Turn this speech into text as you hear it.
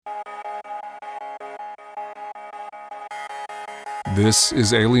This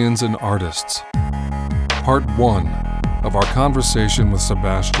is Aliens and Artists, Part 1 of our conversation with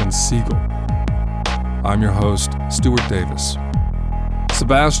Sebastian Siegel. I'm your host, Stuart Davis.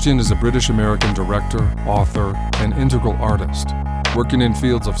 Sebastian is a British-American director, author, and integral artist, working in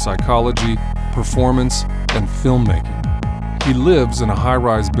fields of psychology, performance, and filmmaking. He lives in a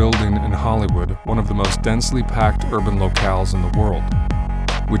high-rise building in Hollywood, one of the most densely packed urban locales in the world,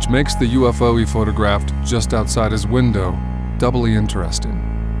 which makes the UFO he photographed just outside his window doubly interesting.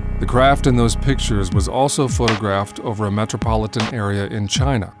 The craft in those pictures was also photographed over a metropolitan area in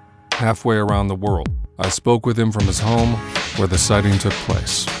China, halfway around the world. I spoke with him from his home, where the sighting took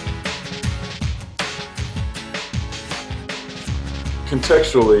place.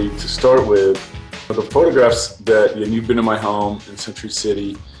 Contextually, to start with, the photographs that, and you've been in my home in Century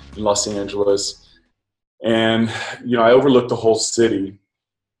City in Los Angeles, and I overlook the whole city.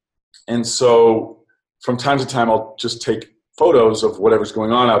 And so from time to time, I'll just take photos of whatever's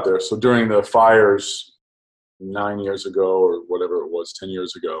going on out there. So during the fires 9 years ago, or whatever it was, 10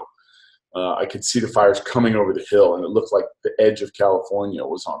 years ago, I could see the fires coming over the hill, and it looked like the edge of California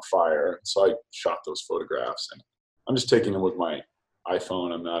was on fire. So I shot those photographs, and I'm just taking them with my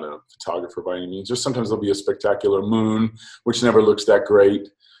iPhone. I'm not a photographer by any means. Just sometimes there'll be a spectacular moon, which never looks that great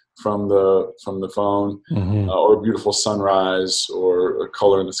from the phone, or a beautiful sunrise, or a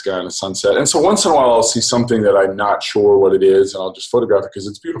color in the sky and a sunset. And so once in a while I'll see something that I'm not sure what it is, and I'll just photograph it because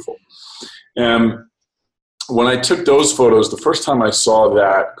it's beautiful. And when I took those photos, the first time I saw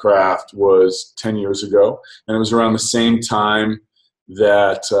that craft was 10 years ago, and it was around the same time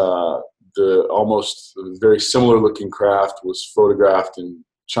that the almost very similar looking craft was photographed in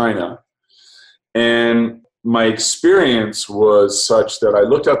China. And my experience was such that I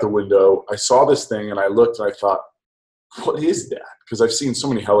looked out the window, I saw this thing, and I looked and I thought, what is that? Because I've seen so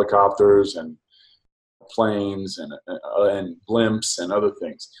many helicopters and planes and blimps and other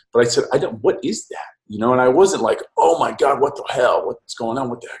things. But I said, what is that? And I wasn't like, oh my God, what the hell? What's going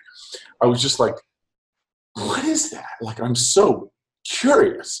on with that? I was just like, what is that? Like, I'm so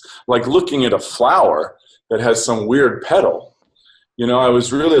curious, like looking at a flower that has some weird petal. I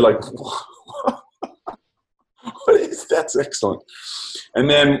was really like, what is that? That's excellent. And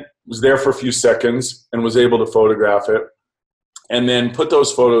then was there for a few seconds and was able to photograph it, and then put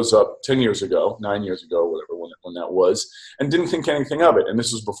those photos up 10 years ago, 9 years ago, whatever, when that was, and didn't think anything of it. And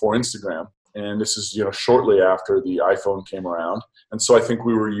this was before Instagram. And this is, shortly after the iPhone came around. And so I think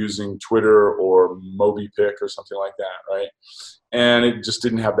we were using Twitter or MobiPic or something like that, right? And it just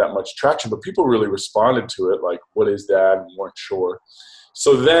didn't have that much traction, but people really responded to it, like, what is that? And weren't sure.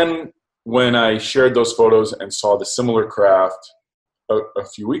 So then when I shared those photos and saw the similar craft a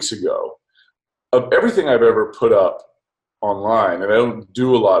few weeks ago, of everything I've ever put up online, and I don't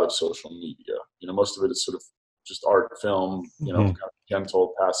do a lot of social media, most of it is sort of just art, film, kind of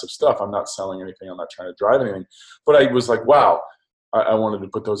gentle, passive stuff. I'm not selling anything. I'm not trying to drive anything. But I was like, wow, I wanted to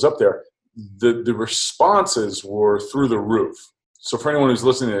put those up there. The responses were through the roof. So for anyone who's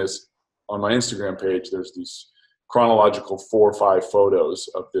listening to this, on my Instagram page, there's these chronological 4 or 5 photos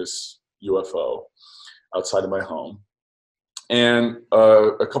of this UFO outside of my home. And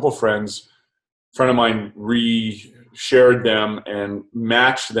a couple of friends, a friend of mine shared them and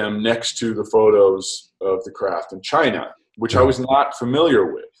matched them next to the photos of the craft in China, which I was not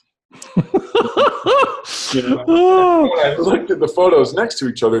familiar with. When I looked at the photos next to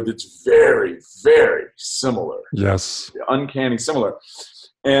each other, it's very, very similar. Yes. Uncanny similar.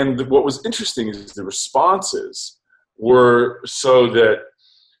 And what was interesting is the responses were so that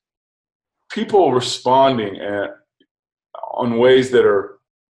people responding on ways that are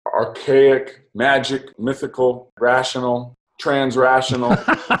archaic, magic, mythical, rational, trans-rational.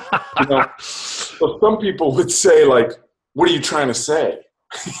 So some people would say, like, what are you trying to say?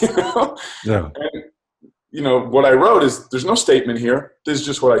 Yeah. And, what I wrote is, there's no statement here. This is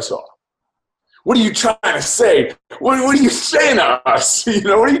just what I saw. What are you trying to say? What are you saying to us?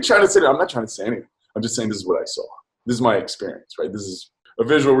 What are you trying to say? I'm not trying to say anything. I'm just saying this is what I saw. This is my experience, right? This is a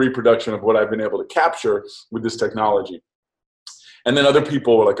visual reproduction of what I've been able to capture with this technology. And then other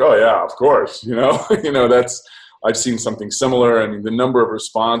people were like, oh yeah, of course, I've seen something similar. I mean, the number of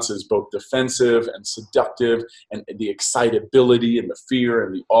responses, both defensive and seductive, and the excitability and the fear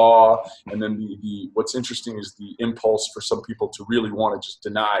and the awe. And then the what's interesting is the impulse for some people to really want to just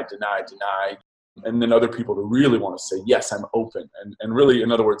deny. And then other people to really want to say, yes, I'm open. And really,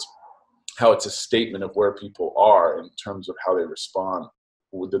 in other words, how it's a statement of where people are in terms of how they respond,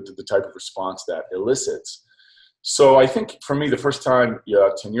 with the type of response that elicits. So I think for me, the first time,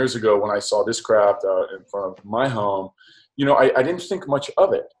 10 years ago, when I saw this craft in front of my home, I didn't think much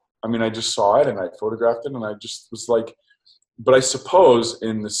of it. I mean, I just saw it and I photographed it, and I just was like, But I suppose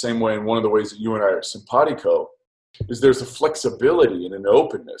in the same way, in one of the ways that you and I are simpatico, is there's a flexibility and an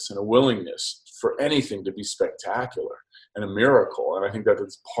openness and a willingness for anything to be spectacular and a miracle. And I think that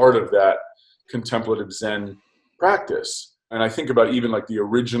it's part of that contemplative Zen practice. And I think about even like the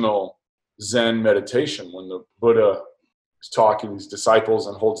original Zen meditation when the Buddha is talking to his disciples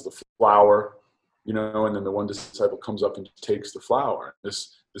and holds the flower, and then the one disciple comes up and takes the flower. This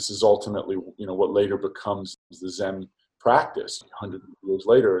is ultimately, what later becomes the Zen practice 100 years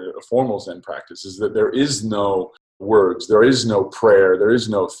later, a formal Zen practice, is that there is no words, there is no prayer, there is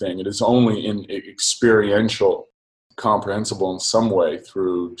no thing. It is only in experiential, comprehensible in some way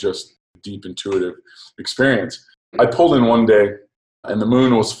through just deep intuitive experience. I pulled in one day and the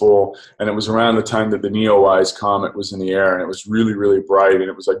moon was full, and it was around the time that the Neowise comet was in the air, and it was really, really bright, and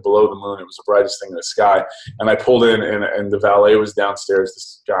it was like below the moon. It was the brightest thing in the sky. And I pulled in, and the valet was downstairs,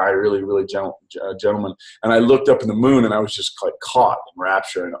 this guy, really, really gentleman. And I looked up in the moon, and I was just like caught in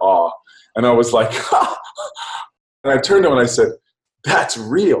rapture and awe. And I was like, and I turned to him and I said, "That's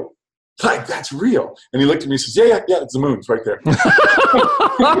real. Like, that's real." And he looked at me and says, yeah, it's the moon. It's right there.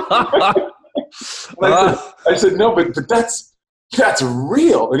 I said, "No, but that's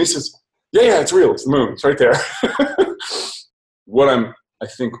real." And he says, yeah, it's real. It's the moon. It's right there. What I'm, I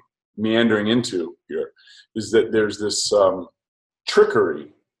think, meandering into here is that there's this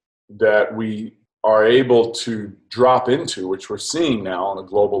trickery that we are able to drop into, which we're seeing now on a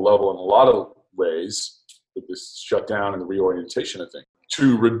global level in a lot of ways with this shutdown and the reorientation of things,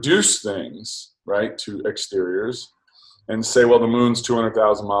 to reduce things, right, to exteriors and say, well, the moon's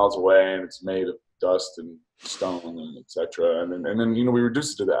 200,000 miles away and it's made of dust and stone and etc. And then we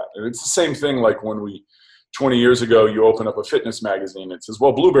reduce it to that. And it's the same thing like when 20 years ago, you open up a fitness magazine and it says,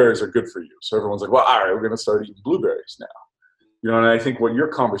 well, blueberries are good for you. So everyone's like, well, all right, we're going to start eating blueberries now. And I think what your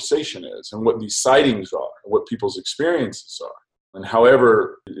conversation is and what these sightings are, what people's experiences are, and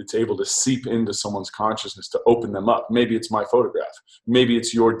however it's able to seep into someone's consciousness to open them up. Maybe it's my photograph. Maybe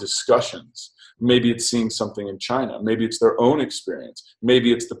it's your discussions. Maybe it's seeing something in China. Maybe it's their own experience.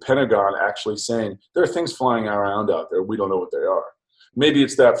 Maybe it's the Pentagon actually saying, there are things flying around out there. We don't know what they are. Maybe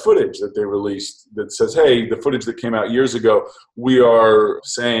it's that footage that they released that says, hey, the footage that came out years ago, we are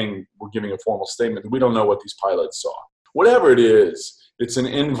saying, we're giving a formal statement. We don't know what these pilots saw. Whatever it is, it's an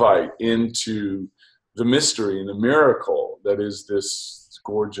invite into the mystery and the miracle that is this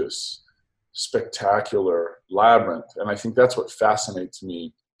gorgeous, spectacular labyrinth. And I think that's what fascinates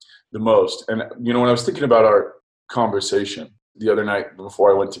me the most. And, when I was thinking about our conversation the other night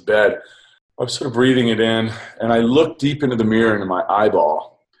before I went to bed, I was sort of breathing it in, and I looked deep into the mirror into my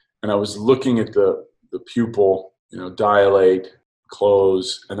eyeball, and I was looking at the pupil, dilate,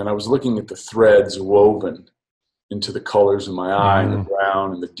 close, and then I was looking at the threads woven into the colors in my eye, and the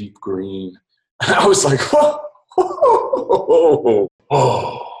brown and the deep green. And I was like, whoa.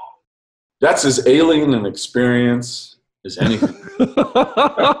 That's as alien an experience as anything.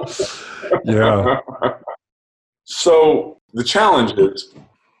 Yeah. So the challenge is,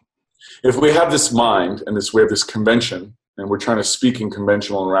 if we have this mind and we have this convention, and we're trying to speak in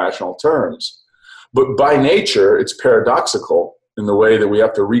conventional and rational terms, but by nature it's paradoxical in the way that we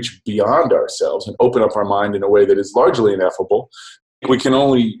have to reach beyond ourselves and open up our mind in a way that is largely ineffable. We can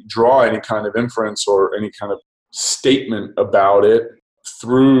only draw any kind of inference or any kind of statement about it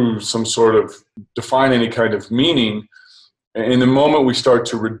through some sort of define any kind of meaning. And in the moment we start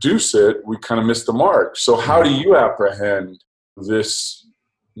to reduce it, we kind of miss the mark. So how do you apprehend this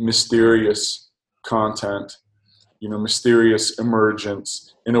mysterious content, mysterious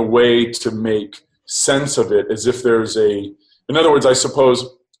emergence in a way to make sense of it as if there's in other words, I suppose,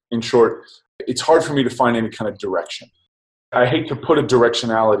 in short, it's hard for me to find any kind of direction. I hate to put a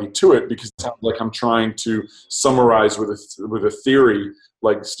directionality to it because it sounds like I'm trying to summarize with a theory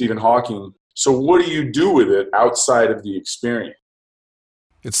like Stephen Hawking. So what do you do with it outside of the experience?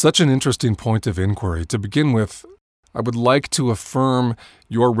 It's such an interesting point of inquiry. To begin with, I would like to affirm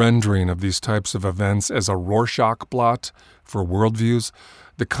your rendering of these types of events as a Rorschach blot for worldviews.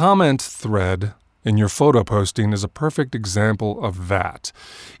 The comment thread in your photo posting is a perfect example of that.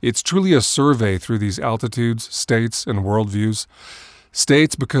 It's truly a survey through these altitudes, states, and worldviews.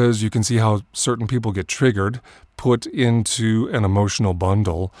 States because you can see how certain people get triggered, put into an emotional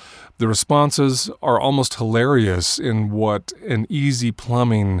bundle. The responses are almost hilarious in what an easy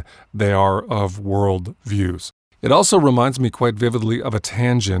plumbing they are of worldviews. It also reminds me quite vividly of a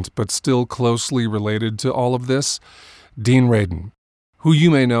tangent, but still closely related to all of this. Dean Radin, who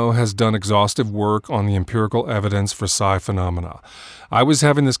you may know has done exhaustive work on the empirical evidence for psi phenomena. I was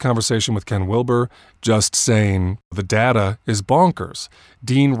having this conversation with Ken Wilber, just saying the data is bonkers.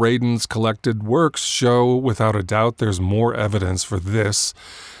 Dean Radin's collected works show without a doubt there's more evidence for this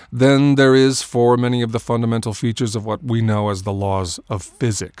than there is for many of the fundamental features of what we know as the laws of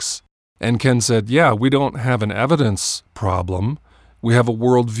physics. And Ken said, yeah, we don't have an evidence problem, we have a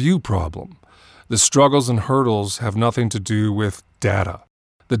worldview problem. The struggles and hurdles have nothing to do with data.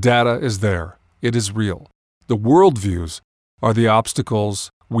 The data is there. It is real. The worldviews are the obstacles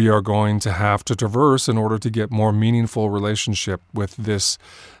we are going to have to traverse in order to get more meaningful relationship with this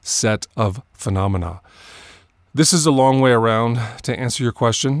set of phenomena. This is a long way around to answer your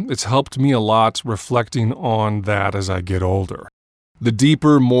question. It's helped me a lot reflecting on that as I get older. The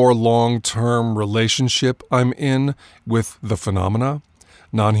deeper, more long-term relationship I'm in with the phenomena,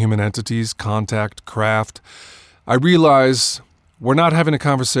 non-human entities, contact, craft, I realize we're not having a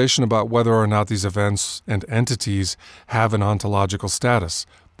conversation about whether or not these events and entities have an ontological status.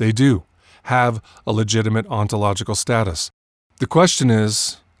 They do have a legitimate ontological status. The question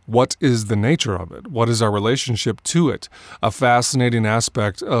is, what is the nature of it? What is our relationship to it? A fascinating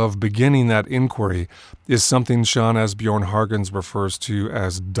aspect of beginning that inquiry is something Sean S. Bjorn Hargens refers to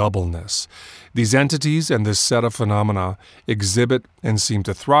as doubleness. These entities and this set of phenomena exhibit and seem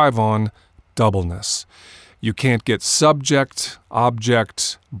to thrive on doubleness. You can't get subject,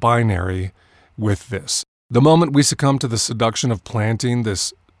 object, binary with this. The moment we succumb to the seduction of planting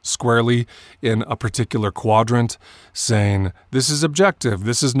this squarely in a particular quadrant, saying, this is objective,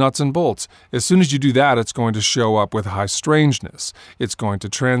 this is nuts and bolts. As soon as you do that, it's going to show up with high strangeness. It's going to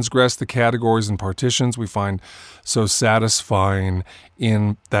transgress the categories and partitions we find so satisfying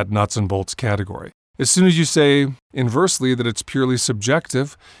in that nuts and bolts category. As soon as you say, inversely, that it's purely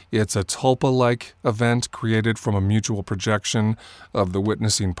subjective, it's a tulpa-like event created from a mutual projection of the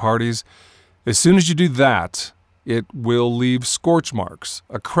witnessing parties, as soon as you do that, it will leave scorch marks.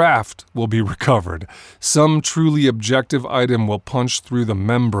 A craft will be recovered. Some truly objective item will punch through the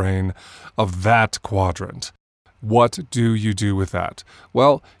membrane of that quadrant. What do you do with that?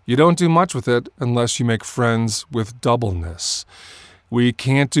 Well, you don't do much with it unless you make friends with doubleness. We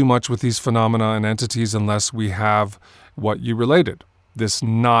can't do much with these phenomena and entities unless we have what you related, this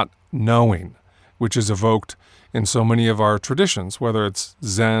not knowing, which is evoked in so many of our traditions, whether it's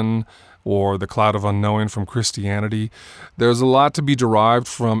Zen or the cloud of unknowing from Christianity. There's a lot to be derived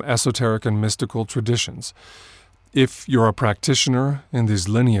from esoteric and mystical traditions. If you're a practitioner in these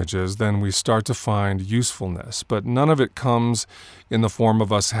lineages, then we start to find usefulness, but none of it comes in the form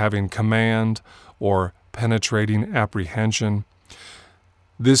of us having command or penetrating apprehension.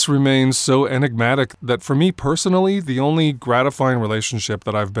 This remains so enigmatic that for me personally, the only gratifying relationship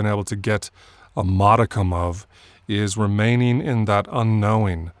that I've been able to get a modicum of is remaining in that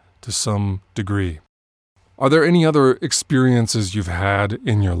unknowing to some degree. Are there any other experiences you've had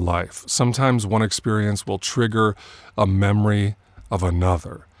in your life? Sometimes one experience will trigger a memory of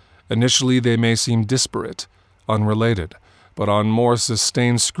another. Initially, they may seem disparate, unrelated, but on more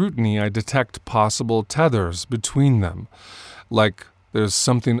sustained scrutiny, I detect possible tethers between them, like there's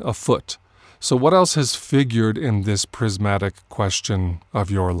something afoot. So what else has figured in this prismatic question of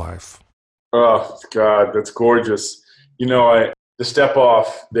your life? Oh, God, that's gorgeous. The step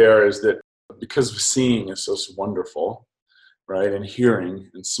off there is that because seeing is so wonderful, right, and hearing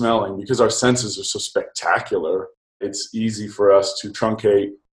and smelling, because our senses are so spectacular, it's easy for us to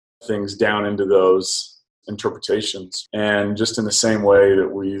truncate things down into those interpretations. And just in the same way that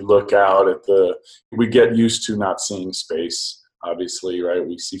we look out at we get used to not seeing space, obviously, right?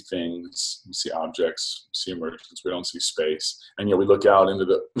 We see things, we see objects, we see emergence, we don't see space. And yet we look out into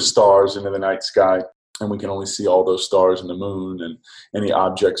the stars, into the night sky, and we can only see all those stars and the moon and any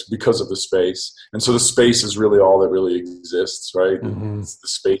objects because of the space. And so the space is really all that really exists, right? Mm-hmm. It's the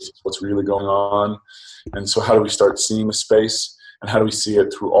space is what's really going on. And so how do we start seeing the space? And how do we see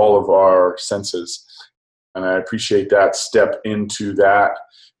it through all of our senses? And I appreciate that step into that,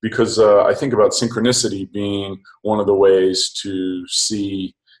 because I think about synchronicity being one of the ways to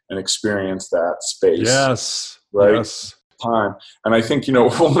see and experience that space. Yes. Right? Yes. Time. And I think, one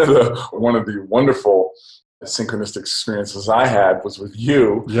of the wonderful synchronistic experiences I had was with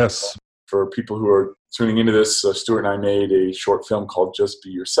you. Yes. For people who are tuning into this, Stuart and I made a short film called Just Be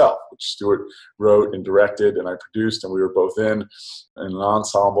Yourself, which Stuart wrote and directed and I produced, and we were both in an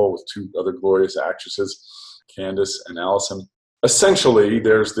ensemble with two other glorious actresses, Candace and Allison. Essentially,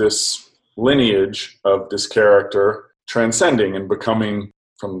 there's this lineage of this character transcending and becoming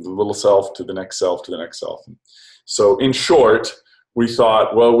from the little self to the next self to the next self. So in short, we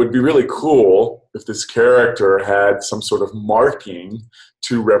thought, well, it would be really cool if this character had some sort of marking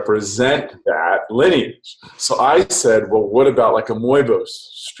to represent that lineage. So I said, well, what about like a Moebius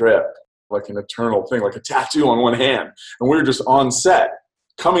strip, like an eternal thing, like a tattoo on one hand? And we were just on set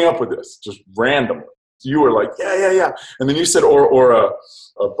coming up with this, just randomly. You were like, yeah. And then you said, or a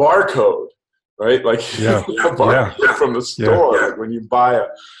barcode, right? Like yeah. a barcode from the store, like when you buy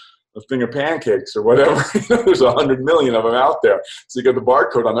a thing of pancakes or whatever. There's 100 million of them out there. So you got the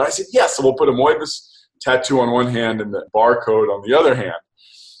barcode on there. I said, yes, so we'll put a Moebius tattoo on one hand and the barcode on the other hand.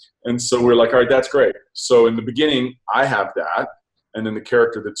 And so we're like, all right, that's great. So in the beginning, I have that. And then the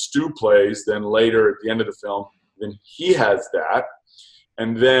character that Stu plays, then later at the end of the film, then he has that.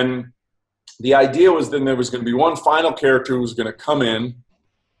 And then the idea was then there was going to be one final character who was going to come in,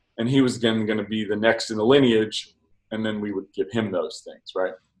 and he was again going to be the next in the lineage, and then we would give him those things,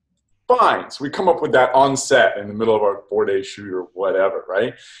 right? Fine. So we come up with that on set in the middle of our 4-day shoot or whatever,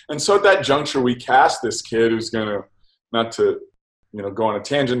 right? And so at that juncture, we cast this kid who's going to, not to go on a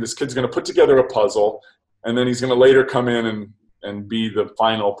tangent, this kid's going to put together a puzzle, and then he's going to later come in and be the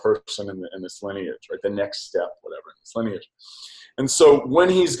final person in this lineage, right? The next step, whatever, in this lineage. And so when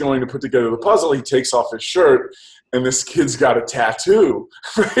he's going to put together the puzzle, he takes off his shirt, and this kid's got a tattoo,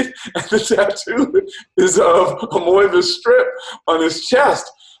 right? And the tattoo is of a Moebius strip on his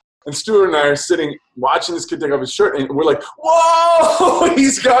chest. And Stuart and I are sitting watching this kid take off his shirt, and we're like, whoa,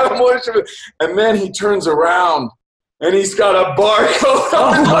 he's got a Moebius strip. And then he turns around, and he's got a barcode.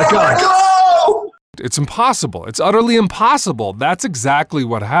 Oh, my God. Oh! It's impossible. It's utterly impossible. That's exactly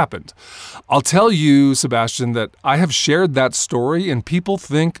what happened. I'll tell you, Sebastian, that I have shared that story and people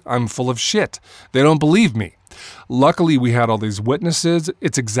think I'm full of shit. They don't believe me. Luckily, we had all these witnesses.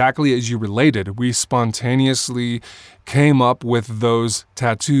 It's exactly as you related. We spontaneously came up with those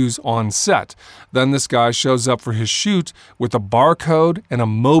tattoos on set. Then this guy shows up for his shoot with a barcode and a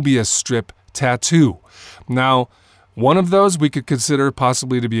Moebius strip tattoo. Now, one of those we could consider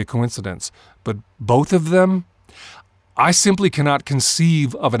possibly to be a coincidence, but both of them, I simply cannot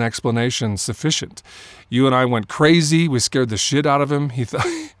conceive of an explanation sufficient. You and I went crazy. We scared the shit out of him. He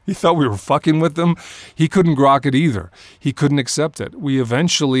thought we were fucking with him. He couldn't grok it either. He couldn't accept it. We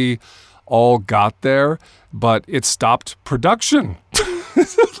eventually all got there, but it stopped production.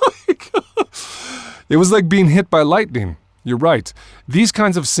 It was like being hit by lightning. You're right. These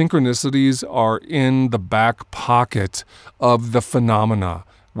kinds of synchronicities are in the back pocket of the phenomena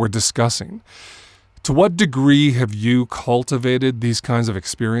we're discussing. To what degree have you cultivated these kinds of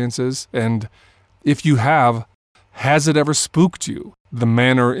experiences? And if you have, has it ever spooked you, the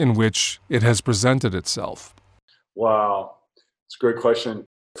manner in which it has presented itself? Wow. It's a great question.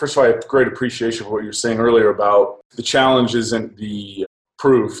 First of all, I have great appreciation for what you were saying earlier about the challenge isn't the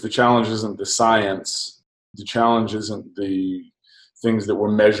proof, the challenge isn't the science, the challenge isn't the things that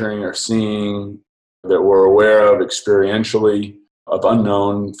we're measuring or seeing, that we're aware of experientially, of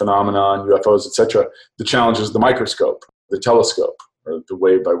unknown phenomenon, UFOs, etc. The challenge is the microscope, the telescope, or the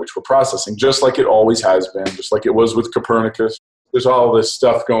way by which we're processing, just like it always has been, just like it was with Copernicus. There's all this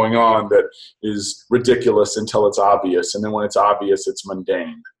stuff going on that is ridiculous until it's obvious, and then when it's obvious, it's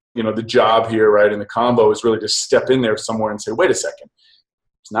mundane. The job here, right, in the combo is really to step in there somewhere and say, wait a second,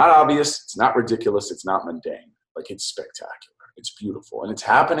 it's not obvious, it's not ridiculous, it's not mundane. Like, it's spectacular, it's beautiful, and it's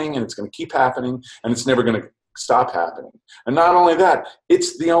happening, and it's going to keep happening, and it's never going to stop happening. And not only that,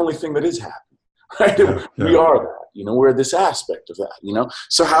 it's the only thing that is happening, right? Yeah. We are that, we're this aspect of that,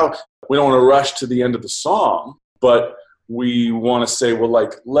 So how, we don't want to rush to the end of the song, but we want to say, well,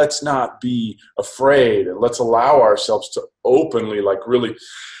 like, let's not be afraid, and let's allow ourselves to openly, like, really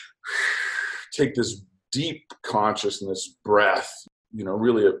take this deep consciousness breath,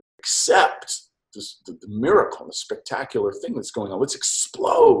 really accept this, the miracle, the spectacular thing that's going on. Let's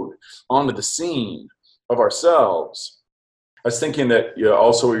explode onto the scene of ourselves. I was thinking that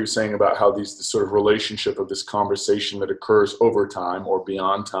also what you're saying about how this sort of relationship of this conversation that occurs over time or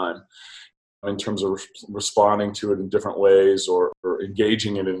beyond time, in terms of responding to it in different ways or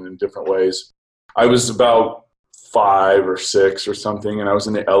engaging in it in different ways. I was about 5 or 6 or something, and I was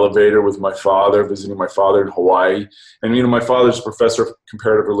in the elevator with my father, visiting my father in Hawaii. And, my father's a professor of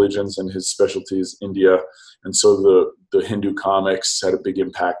comparative religions, and his specialty is India. And so the Hindu comics had a big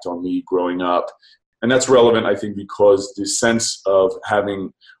impact on me growing up. And that's relevant, I think, because the sense of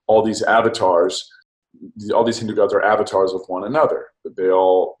having all these avatars, all these Hindu gods are avatars of one another, that they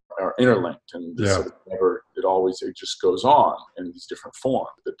all are interlinked, and sort of it just goes on in these different forms.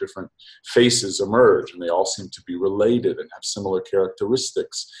 The different faces emerge, and they all seem to be related and have similar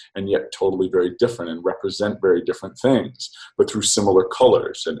characteristics, and yet totally very different and represent very different things, but through similar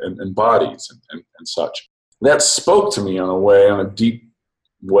colors and bodies and such. that spoke to me on a deep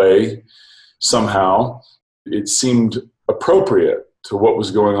way somehow. It seemed appropriate to what was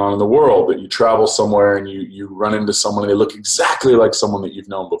going on in the world, that you travel somewhere and you run into someone and they look exactly like someone that you've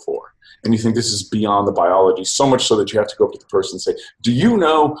known before. And you think this is beyond the biology, so much so that you have to go up to the person and say, do you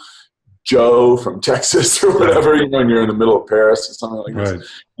know Joe from Texas or whatever, and you're in the middle of Paris or something like this.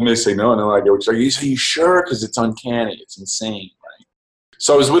 And they say, no, I get what you're saying. You sure? Because it's uncanny. It's insane, right?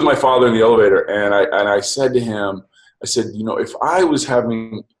 So I was with my father in the elevator, and I said to him, I said, if I was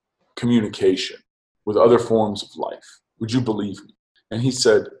having communication with other forms of life, would you believe me? And he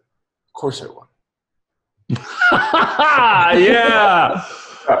said, of course I would. Yeah.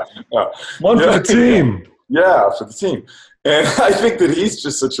 One for the team. Yeah, for the team. And I think that he's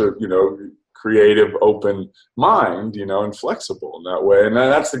just such a, creative, open mind, and flexible in that way. And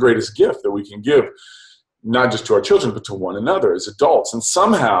that's the greatest gift that we can give, not just to our children, but to one another as adults. And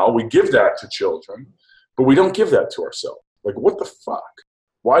somehow we give that to children, but we don't give that to ourselves. Like, what the fuck?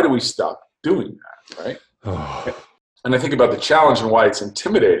 Why do we stop doing that, right? Oh. And I think about the challenge and why it's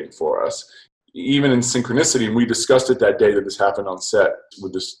intimidating for us, even in synchronicity. And we discussed it that day that this happened on set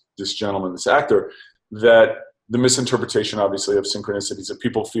with this gentleman, this actor, that the misinterpretation, obviously, of synchronicity is that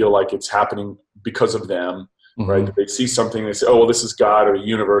people feel like it's happening because of them, right? That they see something, they say, oh, well, this is God or the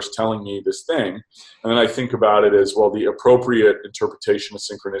universe telling me this thing. And then I think about it as, well, the appropriate interpretation of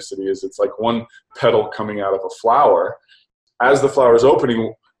synchronicity is it's like one petal coming out of a flower. As the flower is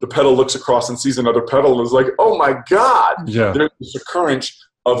opening, the petal looks across and sees another petal and is like, oh my God, there's this occurrence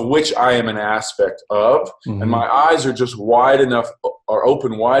of which I am an aspect of. And my eyes are just wide enough, or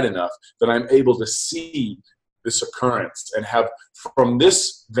open wide enough, that I'm able to see this occurrence and have, from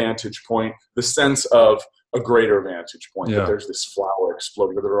this vantage point, the sense of a greater vantage point, that there's this flower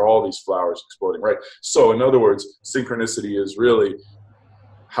exploding, that there are all these flowers exploding, right? So in other words, synchronicity is really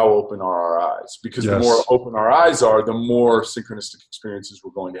how open are our eyes, because the more open our eyes are, the more synchronistic experiences we're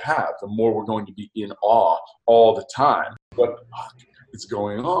going to have, the more we're going to be in awe all the time. What the fuck is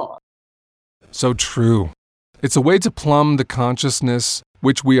going on? So true. It's a way to plumb the consciousness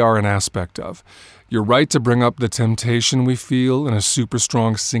which we are an aspect of. You're right to bring up the temptation we feel in a super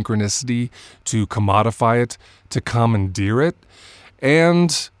strong synchronicity to commodify it, to commandeer it,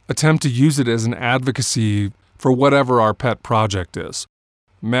 and attempt to use it as an advocacy for whatever our pet project is.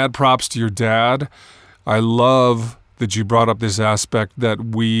 Mad props to your dad. I love that you brought up this aspect that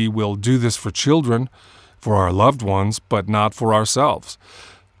we will do this for children, for our loved ones, but not for ourselves.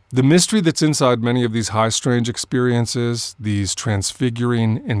 The mystery that's inside many of these high strange experiences, these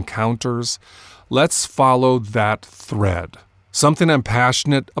transfiguring encounters, let's follow that thread. Something I'm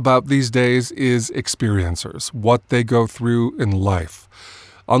passionate about these days is experiencers, what they go through in life.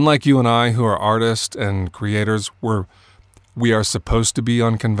 Unlike you and I, who are artists and creators, we are supposed to be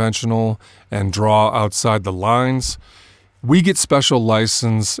unconventional and draw outside the lines, we get special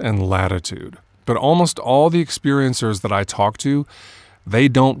license and latitude. But almost all the experiencers that I talk to, they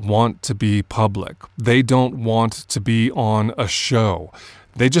don't want to be public. They don't want to be on a show.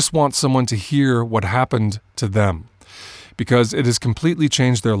 They just want someone to hear what happened to them, because it has completely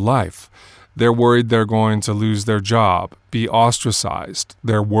changed their life. They're worried they're going to lose their job, be ostracized.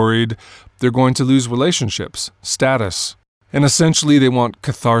 They're worried they're going to lose relationships, status. And essentially, they want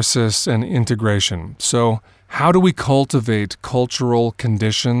catharsis and integration. So how do we cultivate cultural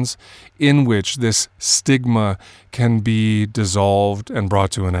conditions in which this stigma can be dissolved and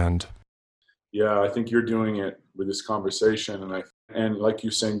brought to an end? Yeah, I think you're doing it with this conversation. And like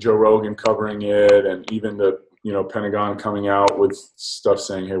you're saying, Joe Rogan covering it, and even the Pentagon coming out with stuff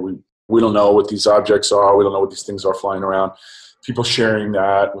saying, hey, we don't know what these objects are. We don't know what these things are flying around. People sharing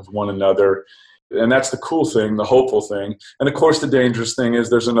that with one another. And that's the cool thing, the hopeful thing. And of course, the dangerous thing is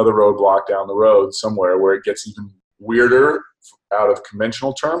there's another roadblock down the road somewhere where it gets even weirder out of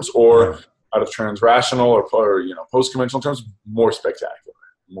conventional terms, or out of transrational or post-conventional terms, more spectacular,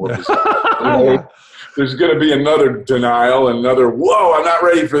 more bizarre. There's going to be another denial, another, whoa, I'm not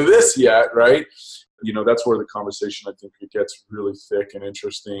ready for this yet, right? That's where the conversation, I think, it gets really thick and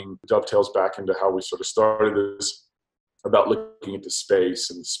interesting. It dovetails back into how we sort of started this, about looking at the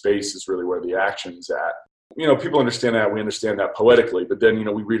space, and the space is really where the action's at. People understand that, we understand that poetically, but then,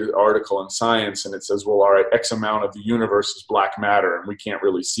 we read an article in Science and it says, well, all right, X amount of the universe is black matter, and we can't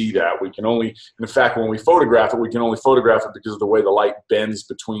really see that. We can only, in fact, when we photograph it, we can only photograph it because of the way the light bends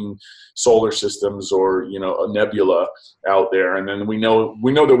between solar systems or, a nebula out there. And then we know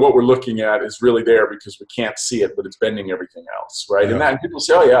that what we're looking at is really there because we can't see it, but it's bending everything else, right? Yeah. And people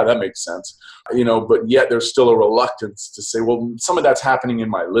say, oh yeah, that makes sense. But yet there's still a reluctance to say, well, some of that's happening in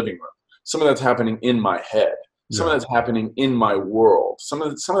my living room. Some of that's happening in my head. Some of that's happening in my world. Some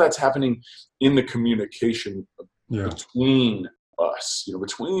of that's happening in the communication between us,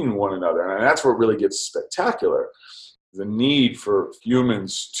 between one another. And that's where it really gets spectacular. The need for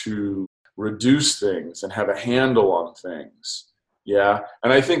humans to reduce things and have a handle on things. Yeah.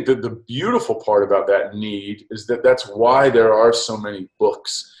 And I think that the beautiful part about that need is that that's why there are so many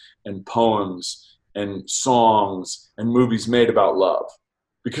books and poems and songs and movies made about love,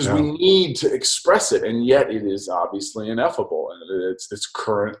 because we need to express it. And yet it is obviously ineffable. And it's this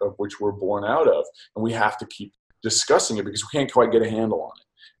current of which we're born out of. And we have to keep discussing it because we can't quite get a handle on it.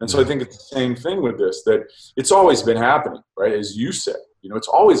 And so I think it's the same thing with this, that it's always been happening, right? As you said, it's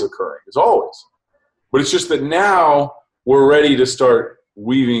always occurring. It's always. But it's just that now we're ready to start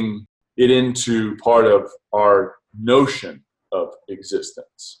weaving it into part of our notion of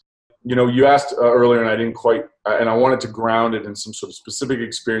existence. You asked earlier, and I didn't quite, and I wanted to ground it in some sort of specific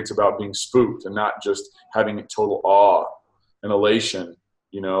experience about being spooked and not just having total awe and elation,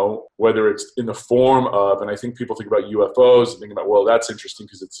 whether it's in the form of, and I think people think about UFOs and think about, well, that's interesting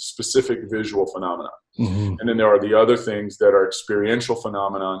because it's a specific visual phenomenon. Mm-hmm. And then there are the other things that are experiential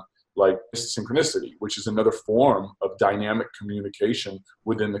phenomenon, like synchronicity, which is another form of dynamic communication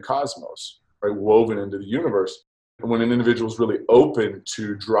within the cosmos, right, woven into the universe. And when an individual is really open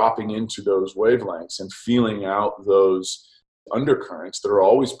to dropping into those wavelengths and feeling out those undercurrents that are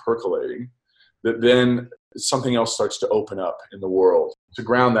always percolating, that then something else starts to open up in the world. To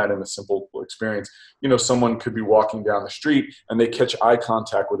ground that in a simple experience, someone could be walking down the street and they catch eye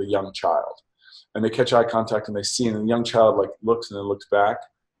contact with a young child. And they catch eye contact and they see, and the young child looks and then looks back.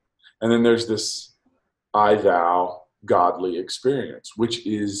 And then there's this I thou godly experience, which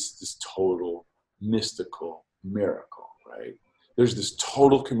is this total mystical miracle, right? There's this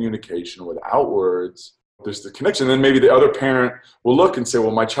total communication without words. There's the connection. And then maybe the other parent will look and say,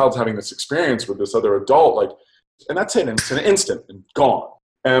 well, my child's having this experience with this other adult, and that's it. And it's an instant and gone.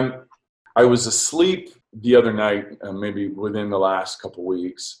 And I was asleep the other night, maybe within the last couple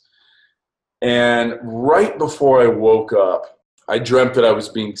weeks. And right before I woke up, I dreamt that I was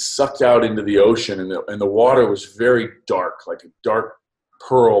being sucked out into the ocean, and the water was very dark, like a dark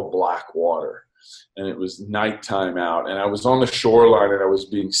pearl black water. And it was nighttime out, and I was on the shoreline, and I was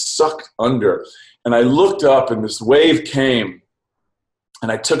being sucked under. And I looked up, and this wave came,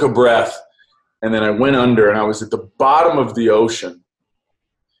 and I took a breath, and then I went under, and I was at the bottom of the ocean,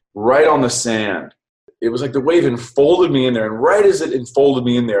 right on the sand. It was like the wave enfolded me in there, and right as it enfolded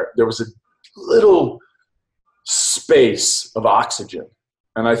me in there, there was a little space of oxygen.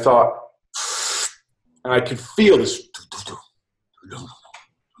 And I thought, and I could feel this,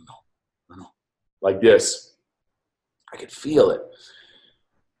 like this. I could feel it.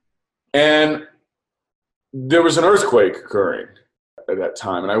 And there was an earthquake occurring at that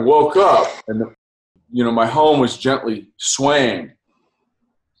time. And I woke up, and my home was gently swaying.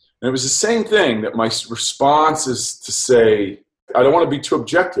 And it was the same thing, that my response is to say, I don't want to be too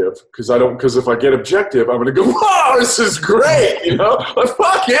objective, because if I get objective, I'm going to go, wow, this is great, like,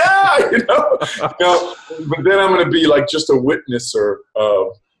 fuck yeah, but then I'm going to be like just a witnesser of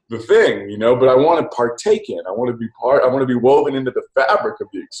the thing, but I want to partake in, I want to be woven into the fabric of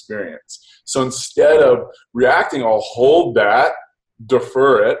the experience. So instead of reacting, I'll hold that,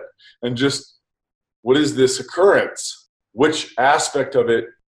 defer it, and just, what is this occurrence? Which aspect of it,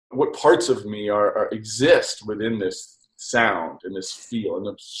 what parts of me exist within this sound and this feel and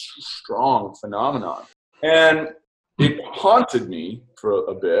this strong phenomenon? And it haunted me for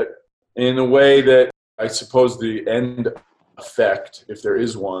a bit in a way that I suppose the end effect, if there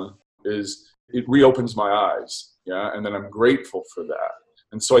is one, is it reopens my eyes. Yeah. And then I'm grateful for that.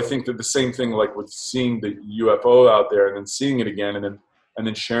 And so I think that the same thing, like with seeing the UFO out there and then seeing it again and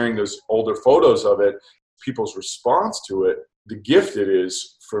then sharing those older photos of it, people's response to it, the gift it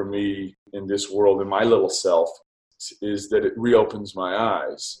is for me in this world, in my little self, is that it reopens my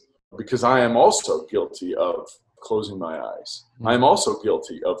eyes, because I am also guilty of closing my eyes. I am also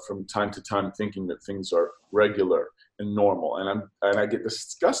guilty of, from time to time, thinking that things are regular and normal, and I get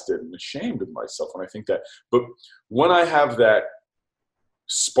disgusted and ashamed of myself when I think that. But when I have that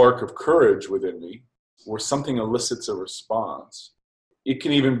spark of courage within me, where something elicits a response, it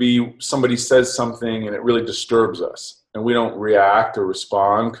can even be somebody says something and it really disturbs us, and we don't react or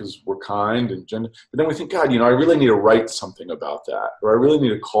respond because we're kind and gentle. But then we think, God, I really need to write something about that, or I really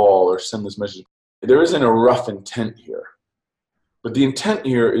need to call or send this message. There isn't a rough intent here, but the intent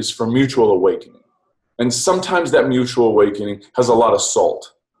here is for mutual awakening. And sometimes that mutual awakening has a lot of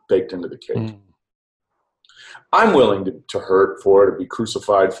salt baked into the cake. I'm willing to hurt for it, or be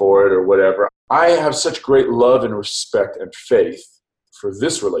crucified for it, or whatever. I have such great love and respect and faith for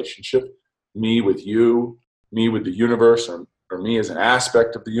this relationship, me with you, me with the universe, or me as an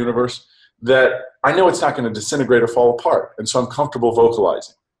aspect of the universe, that I know it's not going to disintegrate or fall apart. And so I'm comfortable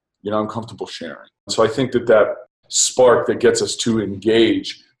vocalizing. I'm comfortable sharing. So I think that spark that gets us to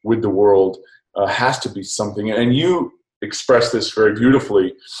engage with the world has to be something. And you expressed this very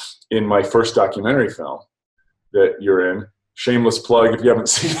beautifully in my first documentary film that you're in. Shameless plug if you haven't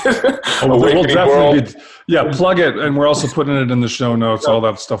seen it. We'll definitely plug it, and we're also putting it in the show notes. All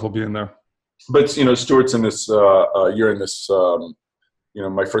that stuff will be in there. But Stuart's in this. You're in this.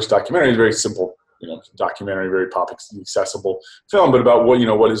 My first documentary is very simple. Documentary, very pop accessible film, but about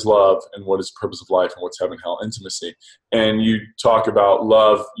what is love and what is the purpose of life and what's heaven, hell, intimacy. And you talk about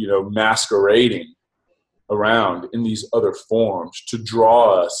love, masquerading around in these other forms to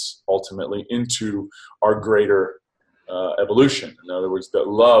draw us ultimately into our greater evolution. In other words, that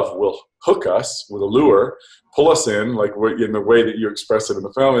love will hook us with a lure, pull us in, like in the way that you express it in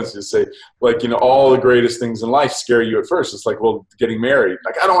the film is to say, all the greatest things in life scare you at first. It's like, well, getting married.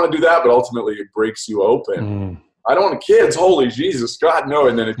 Like, I don't want to do that, but ultimately it breaks you open. I don't want kids. Holy Jesus, God, no.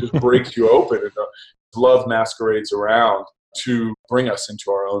 And then it just breaks you open. And love masquerades around to bring us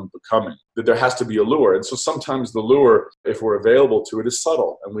into our own becoming, that there has to be a lure. And so sometimes the lure, if we're available to it, is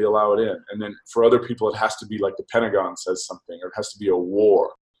subtle and we allow it in. And then for other people, it has to be like the Pentagon says something, or it has to be a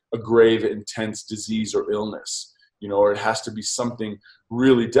war, a grave, intense disease or illness, or it has to be something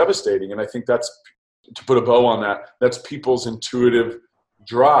really devastating. And I think that's, to put a bow on that, that's people's intuitive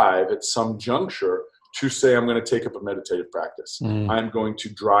drive at some juncture to say, I'm going to take up a meditative practice. I'm going to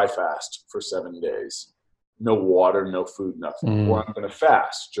dry fast for 7 days. No water, no food, nothing. Or I'm going to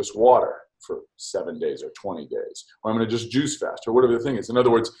fast, just water for 7 days or 20 days. Or I'm going to just juice fast, or whatever the thing is. In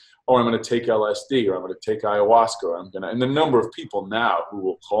other words, I'm going to take LSD, or I'm going to take ayahuasca, or and the number of people now who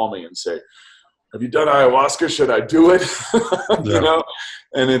will call me and say, have you done ayahuasca? Should I do it?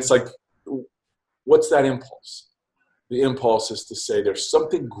 And it's like, what's that impulse? The impulse is to say there's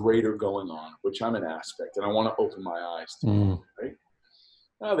something greater going on, which I'm an aspect, and I want to open my eyes to it,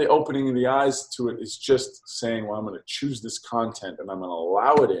 right? The opening of the eyes to it is just saying, well, I'm going to choose this content and I'm going to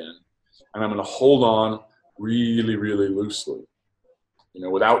allow it in, and I'm going to hold on really, really loosely,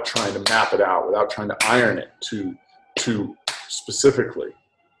 without trying to map it out, without trying to iron it too specifically.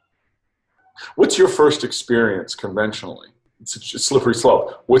 What's your first experience conventionally? It's a slippery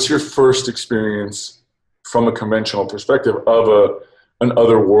slope. What's your first experience from a conventional perspective of an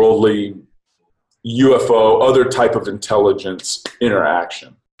otherworldly UFO, other type of intelligence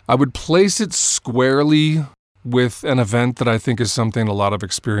interaction? I would place it squarely with an event that I think is something a lot of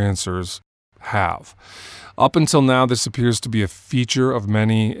experiencers have. Up until now, this appears to be a feature of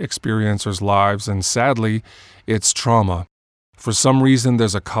many experiencers' lives, and sadly, it's trauma. For some reason,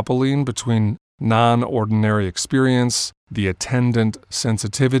 there's a coupling between non-ordinary experience, the attendant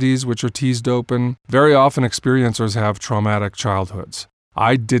sensitivities which are teased open. Very often, experiencers have traumatic childhoods.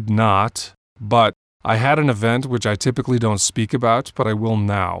 I did not, but I had an event which I typically don't speak about, but I will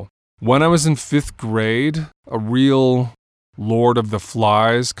now. When I was in 5th grade, a real Lord of the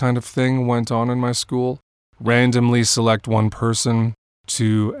Flies kind of thing went on in my school. Randomly select one person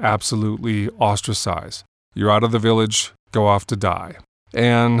to absolutely ostracize. You're out of the village, go off to die.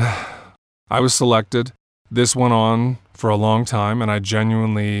 And I was selected. This went on for a long time, and I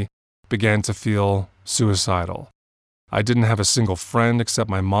genuinely began to feel suicidal. I didn't have a single friend except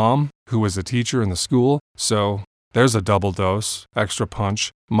my mom, who was a teacher in the school, so there's a double dose, extra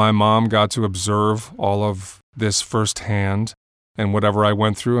punch. My mom got to observe all of this firsthand, and whatever I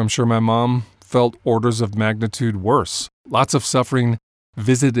went through, I'm sure my mom felt orders of magnitude worse. Lots of suffering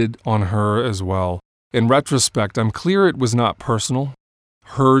visited on her as well. In retrospect, I'm clear it was not personal.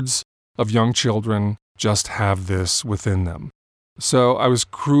 Herds of young children just have this within them. So I was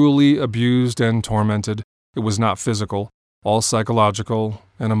cruelly abused and tormented. It was not physical, all psychological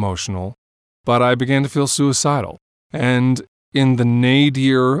and emotional. But I began to feel suicidal. And in the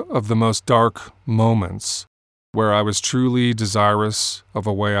nadir of the most dark moments, where I was truly desirous of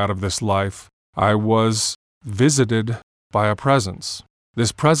a way out of this life, I was visited by a presence.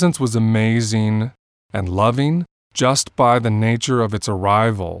 This presence was amazing and loving. Just by the nature of its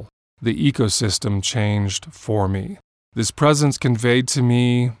arrival, the ecosystem changed for me. This presence conveyed to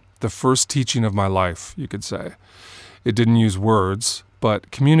me the first teaching of my life, you could say. It didn't use words, but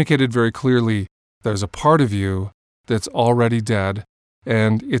communicated very clearly there's a part of you that's already dead,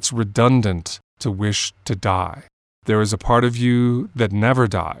 and it's redundant to wish to die. There is a part of you that never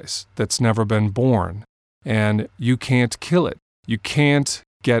dies, that's never been born, and you can't kill it. You can't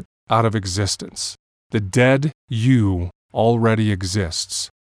get out of existence. The dead you already exists.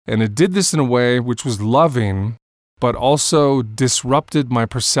 And it did this in a way which was loving, but also disrupted my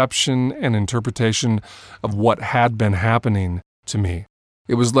perception and interpretation of what had been happening to me.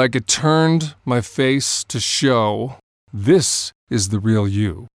 It was like it turned my face to show this is the real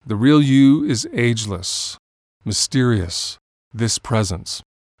you. The real you is ageless, mysterious, this presence.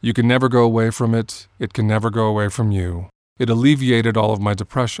 You can never go away from it. It can never go away from you. It alleviated all of my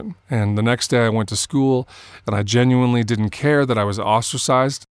depression. And the next day I went to school, and I genuinely didn't care that I was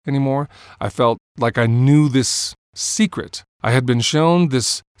ostracized anymore. I felt like I knew this secret. I had been shown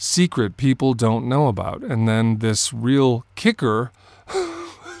this secret people don't know about. And then this real kicker,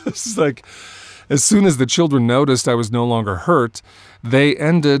 it's like, as soon as the children noticed I was no longer hurt, they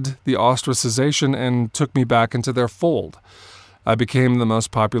ended the ostracization and took me back into their fold. I became the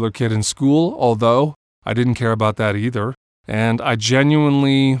most popular kid in school, although I didn't care about that either. And I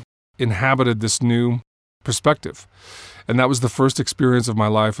genuinely inhabited this new perspective. And that was the first experience of my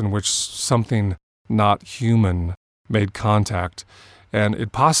life in which something not human made contact. And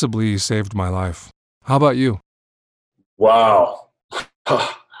it possibly saved my life. How about you? Wow.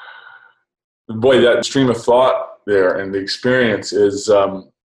 Boy, that stream of thought there and the experience is,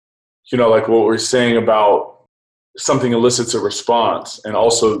 like what we're saying about something elicits a response, and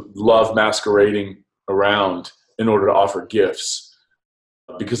also love masquerading around in order to offer gifts.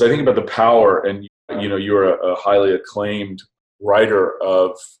 Because I think about the power, and you're a highly acclaimed writer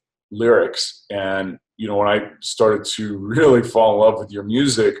of lyrics, and when I started to really fall in love with your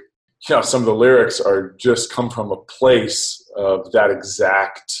music, some of the lyrics are just come from a place of that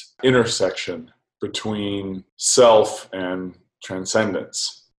exact intersection between self and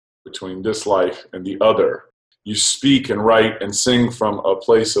transcendence, between this life and the other. You speak and write and sing from a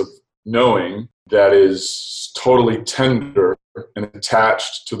place of knowing that is totally tender and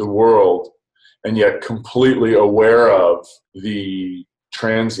attached to the world, and yet completely aware of the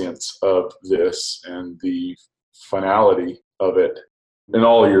transience of this and the finality of it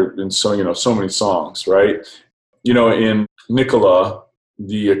in so many songs, right? In Nicola,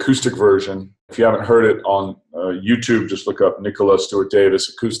 the acoustic version, if you haven't heard it on YouTube, just look up Nicola Stuart Davis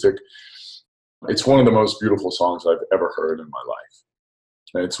acoustic. It's one of the most beautiful songs I've ever heard in my life.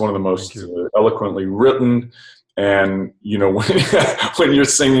 And it's one of the most eloquently written. And when you're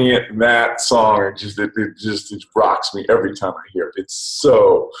singing it, that song, it just rocks me every time I hear it. It's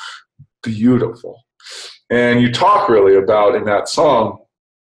so beautiful. And you talk really about, in that song,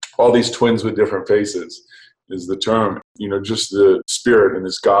 all these twins with different faces is the term. Just the spirit and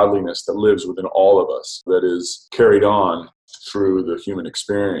this godliness that lives within all of us, that is carried on through the human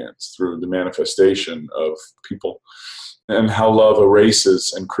experience, through the manifestation of people. And how love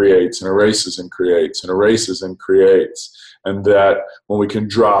erases and creates and erases and creates and erases and creates. And that when we can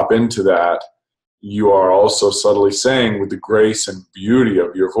drop into that, you are also subtly saying, with the grace and beauty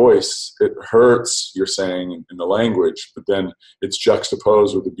of your voice, it hurts, you're saying in the language, but then it's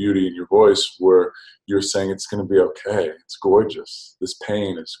juxtaposed with the beauty in your voice where you're saying it's going to be okay. It's gorgeous. This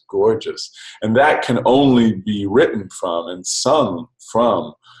pain is gorgeous. And that can only be written from and sung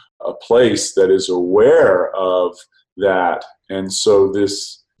from a place that is aware of that. And so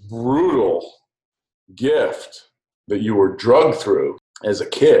this brutal gift that you were drugged through as a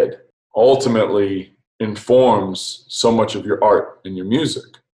kid ultimately informs so much of your art and your music.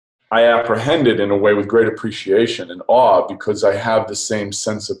 I apprehend it in a way with great appreciation and awe, because I have the same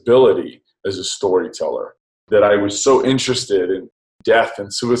sensibility as a storyteller, that I was so interested in death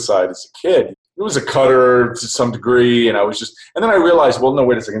and suicide as a kid. It was a cutter to some degree, and then I realized, well, no,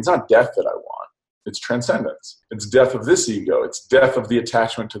 wait a second, it's not death that I want. It's transcendence. It's death of this ego. It's death of the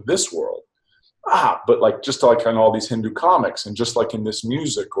attachment to this world. But just like in all these Hindu comics, and just like in this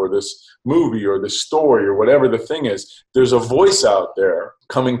music or this movie or this story or whatever the thing is, there's a voice out there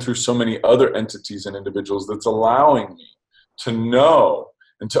coming through so many other entities and individuals that's allowing me to know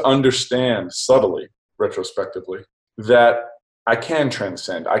and to understand subtly, retrospectively, that I can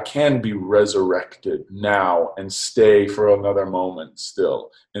transcend. I can be resurrected now and stay for another moment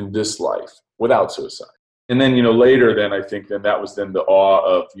still in this life without suicide. And then, later then, I think then that was then the awe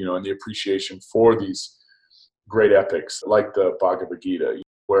of, and the appreciation for these great epics like the Bhagavad Gita,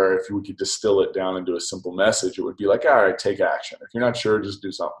 where if we could distill it down into a simple message, it would be like, all right, take action. If you're not sure, just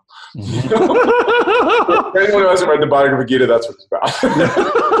do something. For anyone who hasn't read the Bhagavad Gita, that's what it's about.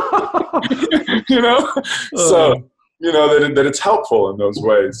 So, that it's helpful in those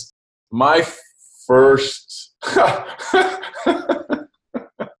ways. My first...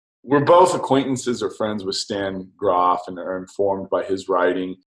 We're both acquaintances or friends with Stan Grof and are informed by his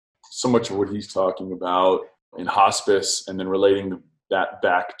writing. So much of what he's talking about in hospice, and then relating that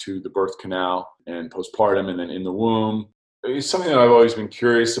back to the birth canal and postpartum and then in the womb, is something that I've always been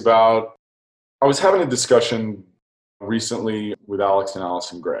curious about. I was having a discussion recently with Alex and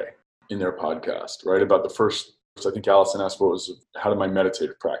Allison Gray in their podcast, right? About the first, I think Allison asked how did my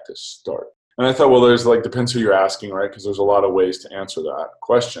meditative practice start? And I thought, well, there's depends who you're asking, right? Because there's a lot of ways to answer that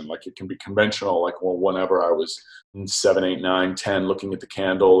question. Like it can be conventional, like, well, whenever I was 7, 8, 9, 10, looking at the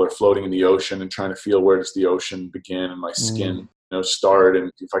candle or floating in the ocean and trying to feel where does the ocean begin and my skin, start.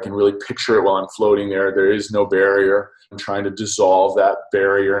 And if I can really picture it while I'm floating there is no barrier. I'm trying to dissolve that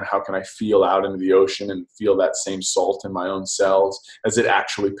barrier. And how can I feel out into the ocean and feel that same salt in my own cells as it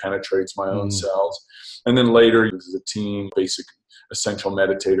actually penetrates my own cells? And then later, this is a team, basic essential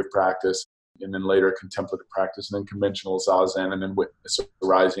meditative practice. And then later contemplative practice, and then conventional Zazen, and then witness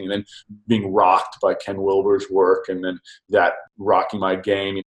arising, and then being rocked by Ken Wilber's work, and then that rocking my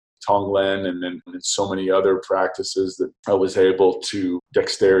game, Tonglen, and then so many other practices that I was able to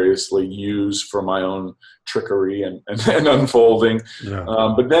dexterously use for my own trickery and unfolding. Yeah.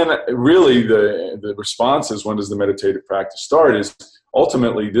 But then really the response is, when does the meditative practice start, is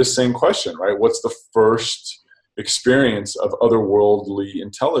ultimately this same question, right? What's the first experience of otherworldly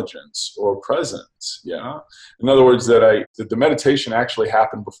intelligence or presence? Yeah. In other words, that the meditation actually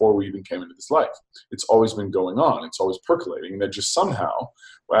happened before we even came into this life. It's always been going on. It's always percolating. And that just somehow,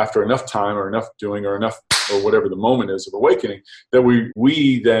 after enough time or enough doing or whatever the moment is of awakening, that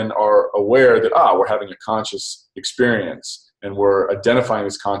we then are aware that, we're having a conscious experience, and we're identifying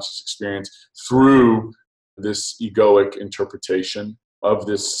this conscious experience through this egoic interpretation of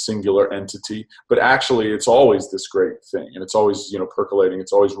this singular entity. But actually it's always this great thing, and it's always, percolating.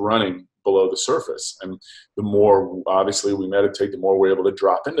 It's always running below the surface. And the more obviously we meditate, the more we're able to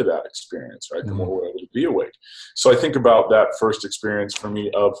drop into that experience, right? The more we're able to be awake. So I think about that first experience for me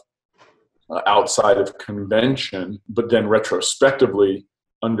of outside of convention, but then retrospectively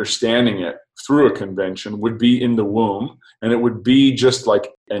understanding it through a convention, would be in the womb. And it would be just like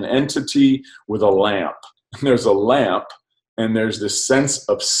an entity with a lamp. There's a lamp, and there's this sense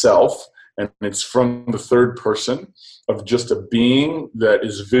of self, and it's from the third person of just a being that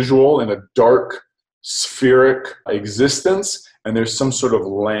is visual in a dark, spheric existence, and there's some sort of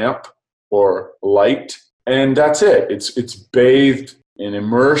lamp or light, and that's it. It's bathed and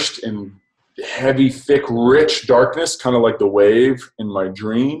immersed in heavy, thick, rich darkness, kind of like the wave in my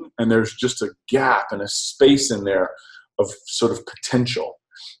dream, and there's just a gap and a space in there of sort of potential.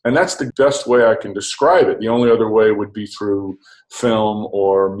 And that's the best way I can describe it. The only other way would be through film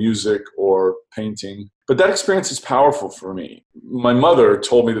or music or painting. But that experience is powerful for me. My mother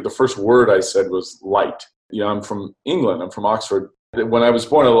told me that the first word I said was light. I'm from England. I'm from Oxford. When I was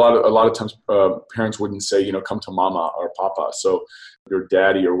born, a lot of times parents wouldn't say, come to mama or papa, so your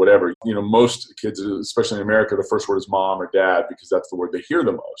daddy or whatever. Most kids, especially in America, the first word is mom or dad because that's the word they hear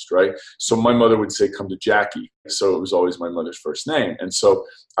the most, right? So my mother would say, come to Jackie. So it was always my mother's first name. And so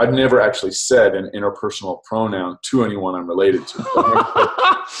I've never actually said an interpersonal pronoun to anyone I'm related to.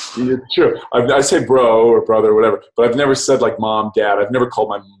 It's true. I say bro or brother or whatever, but I've never said like mom, dad. I've never called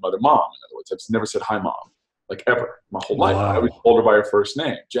my mother mom, in other words. I've never said hi, mom. Like ever, my whole life. I always called her by her first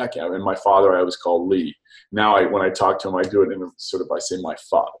name, Jackie. And my father, I always called Lee. Now, when I talk to him, I do it in I say my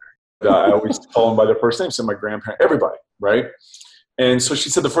father. I always call him by their first name, so my grandparent, everybody, right? And so she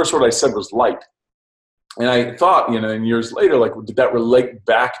said the first word I said was light. And I thought, and years later, did that relate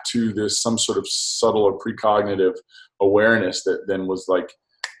back to this some sort of subtle or precognitive awareness that then was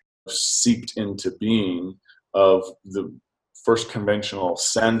seeped into being of the first conventional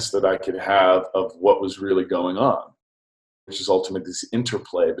sense that I could have of what was really going on, which is ultimately this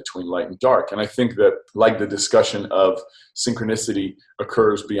interplay between light and dark. And I think that the discussion of synchronicity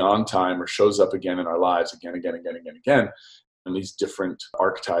occurs beyond time or shows up again in our lives again, and these different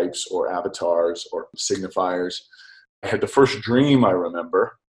archetypes or avatars or signifiers. I had the first dream I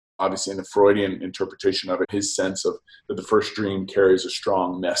remember, obviously in the Freudian interpretation of it, his sense of that the first dream carries a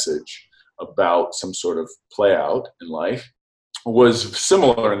strong message about some sort of play out in life, was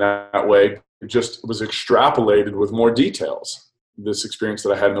similar in that way. It just was extrapolated with more details, this experience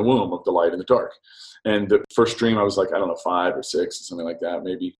that I had in the womb of the light and the dark. And the first dream, I was 5 or 6, or something like that,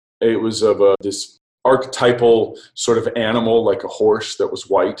 maybe. It was of this archetypal sort of animal, like a horse that was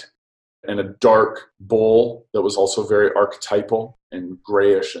white, and a dark bull that was also very archetypal and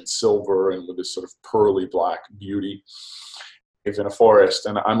grayish and silver and with this sort of pearly black beauty. In a forest,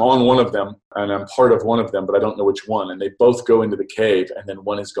 and I'm on one of them, and I'm part of one of them, but I don't know which one. And they both go into the cave, and then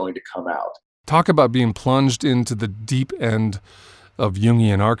one is going to come out. Talk about being plunged into the deep end of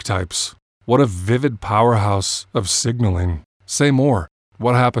Jungian archetypes. What a vivid powerhouse of signaling. Say more.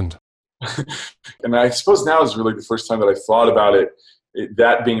 What happened? And I suppose now is really the first time that I thought about it,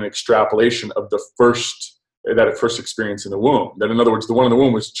 that being an extrapolation of that first experience in the womb. That, in other words, the one in the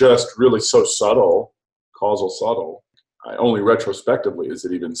womb was just really so subtle, causal subtle, Only retrospectively is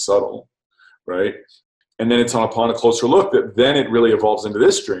it even subtle, right? And then it's upon a closer look that then it really evolves into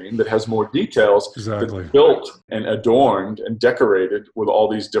this dream that has more details, Exactly. that's built and adorned and decorated with all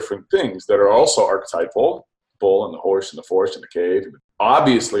these different things that are also archetypal, bull and the horse and the forest and the cave,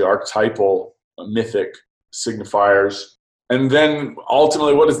 obviously archetypal, mythic signifiers. And then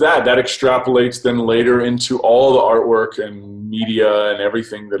ultimately, what is that? That extrapolates then later into all the artwork and media and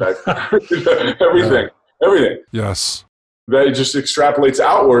everything that everything. Yes. That it just extrapolates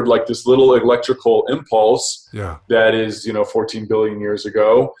outward like this little electrical impulse that is, 14 billion years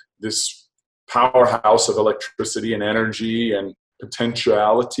ago, this powerhouse of electricity and energy and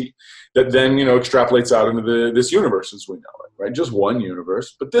potentiality that then, extrapolates out into this universe as we know it, right? Just one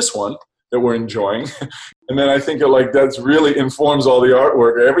universe, but this one that we're enjoying. And then I think that's really informs all the artwork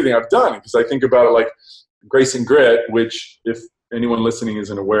or everything I've done, because I think about it like Grace and Grit, which if anyone listening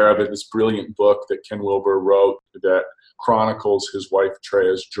isn't aware of it, this brilliant book that Ken Wilber wrote that chronicles his wife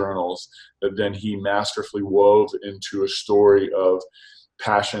Treya's journals that then he masterfully wove into a story of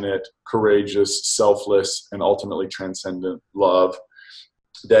passionate, courageous, selfless, and ultimately transcendent love.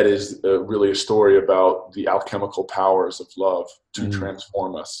 That is really a story about the alchemical powers of love to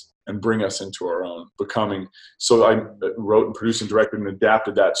transform us and bring us into our own becoming. So I wrote and produced and directed and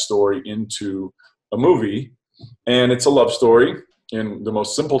adapted that story into a movie. And it's a love story in the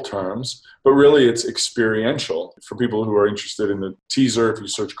most simple terms, but really it's experiential. For people who are interested in the teaser, if you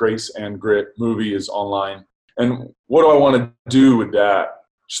search Grace and Grit, movie is online. And what do I want to do with that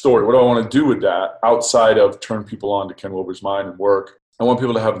story? What do I want to do with that outside of turn people on to Ken Wilber's mind and work? I want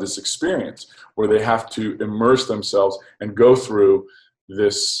people to have this experience where they have to immerse themselves and go through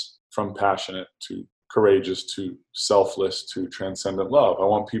this from passionate to courageous to selfless to transcendent love. I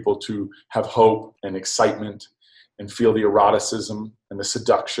want people to have hope and excitement and feel the eroticism and the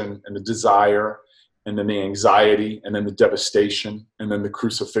seduction and the desire and then the anxiety and then the devastation and then the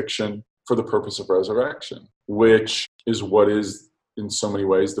crucifixion for the purpose of resurrection, which is what is in so many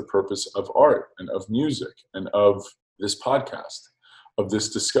ways the purpose of art and of music and of this podcast, of this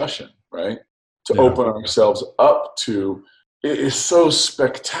discussion, right? To open ourselves up to, it is so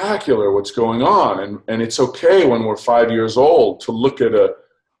spectacular what's going on. And it's okay when we're 5 years old to look at a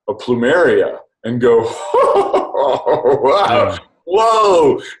plumeria and go, oh, wow,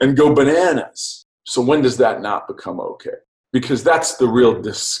 whoa, and go bananas. So when does that not become okay? Because that's the real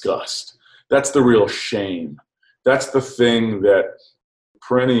disgust. That's the real shame. That's the thing that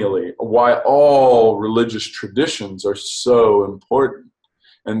perennially, why all religious traditions are so important.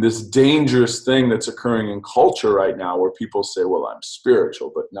 And this dangerous thing that's occurring in culture right now where people say, well, I'm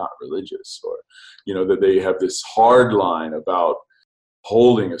spiritual, but not religious. Or, that they have this hard line about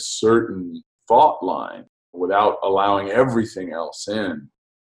holding a certain thought line without allowing everything else in.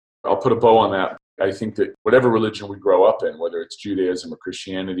 I'll put a bow on that. I think that whatever religion we grow up in, whether it's Judaism or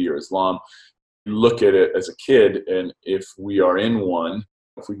Christianity or Islam, you look at it as a kid, and if we are in one,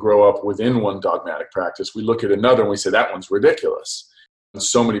 if we grow up within one dogmatic practice, we look at another and we say, that one's ridiculous. And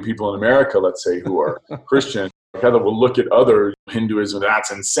so many people in America, let's say, who are Christian, Heather will look at other Hinduism,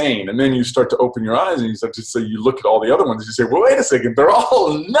 that's insane. And then you start to open your eyes and you start to say, you look at all the other ones and you say, well, wait a second, they're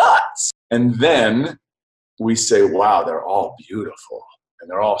all nuts. And then we say, wow, they're all beautiful. And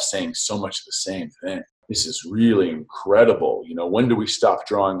they're all saying so much the same thing. This is really incredible. When do we stop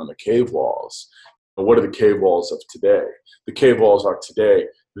drawing on the cave walls? What are the cave walls of today? The cave walls are today,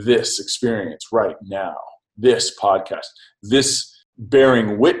 this experience right now, this podcast, this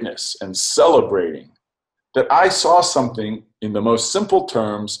bearing witness and celebrating that I saw something in the most simple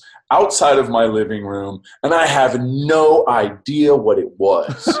terms outside of my living room, and I have no idea what it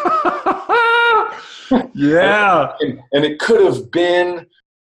was. Yeah. And it could have been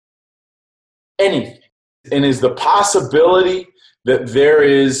anything. And is the possibility that there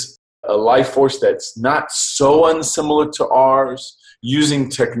is a life force that's not so unsimilar to ours, using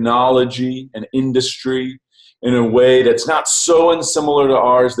technology and industry in a way that's not so unsimilar to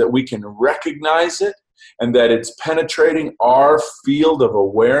ours that we can recognize it and that it's penetrating our field of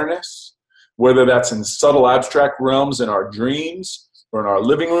awareness, whether that's in subtle abstract realms in our dreams or in our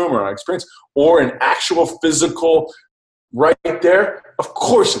living room or in our experience, or in actual physical right there. Of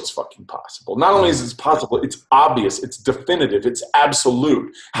course it's fucking possible. Not only is it possible, it's obvious, it's definitive, it's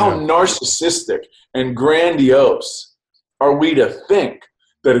absolute. How narcissistic and grandiose are we to think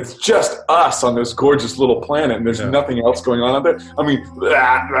that it's just us on this gorgeous little planet and there's nothing else going on out there? I mean,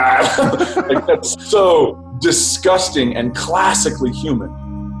 like, that's so disgusting and classically human.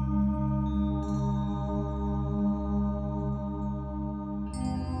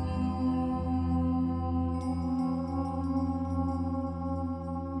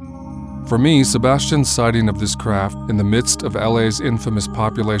 For me, Sebastian's sighting of this craft in the midst of LA's infamous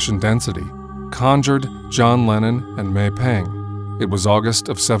population density conjured John Lennon and May Pang. It was August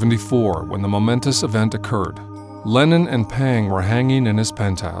of '74 when the momentous event occurred. Lennon and Pang were hanging in his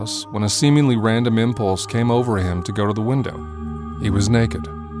penthouse when a seemingly random impulse came over him to go to the window. He was naked.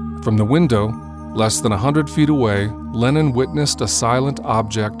 From the window, less than 100 feet away, Lennon witnessed a silent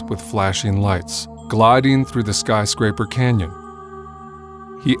object with flashing lights, gliding through the skyscraper canyon.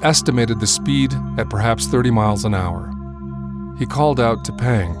 He estimated the speed at perhaps 30 miles an hour. He called out to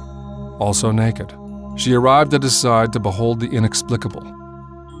Pang, also naked. She arrived at his side to behold the inexplicable.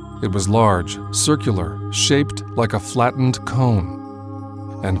 It was large, circular, shaped like a flattened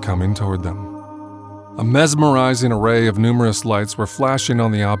cone, and coming toward them. A mesmerizing array of numerous lights were flashing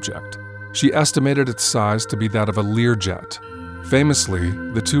on the object. She estimated its size to be that of a Learjet. Famously,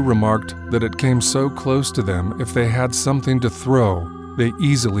 the two remarked that it came so close to them if they had something to throw, they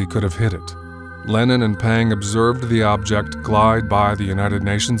easily could have hit it. Lennon and Pang observed the object glide by the United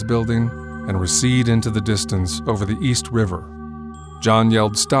Nations building and recede into the distance over the East River. John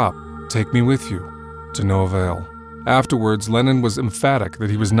yelled, "Stop, take me with you," to no avail. Afterwards, Lennon was emphatic that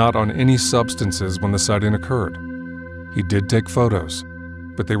he was not on any substances when the sighting occurred. He did take photos,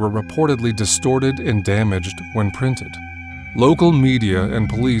 but they were reportedly distorted and damaged when printed. Local media and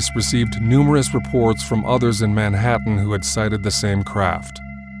police received numerous reports from others in Manhattan who had sighted the same craft.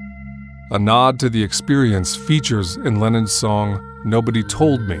 A nod to the experience features in Lennon's song "Nobody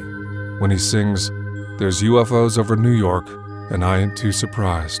Told Me," when he sings, "There's UFOs over New York, and I ain't too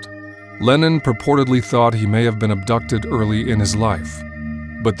surprised." Lennon purportedly thought he may have been abducted early in his life.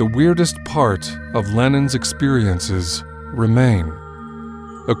 But the weirdest part of Lennon's experiences remain.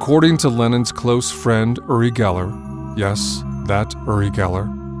 According to Lennon's close friend Uri Geller, yes, that Uri Geller,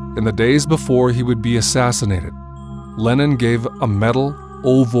 in the days before he would be assassinated, Lennon gave a metal,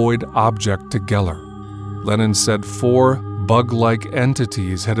 ovoid object to Geller. Lennon said 4 bug-like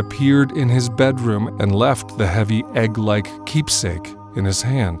entities had appeared in his bedroom and left the heavy egg-like keepsake in his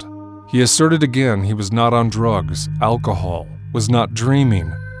hand. He asserted again he was not on drugs, alcohol, was not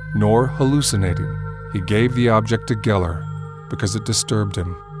dreaming, nor hallucinating. He gave the object to Geller because it disturbed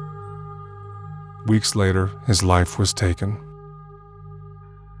him. Weeks later, his life was taken.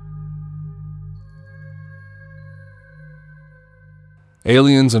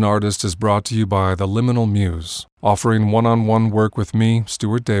 Aliens and Artists is brought to you by The Liminal Muse, offering one-on-one work with me,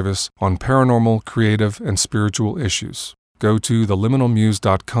 Stuart Davis, on paranormal, creative, and spiritual issues. Go to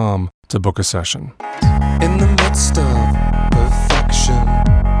theliminalmuse.com to book a session. In the midst of perfection,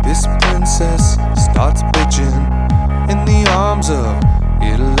 this princess starts bitching. In the arms of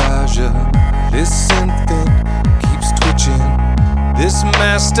Elijah, this infant keeps twitching. This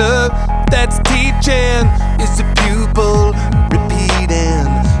master that's teaching is a pupil repeating.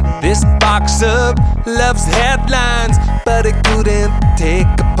 This boxer loves headlines, but it couldn't take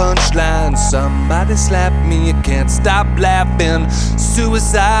a punchline. Somebody slap me, I can't stop laughing.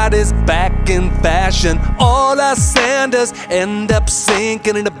 Suicide is back in fashion. All our sanders end up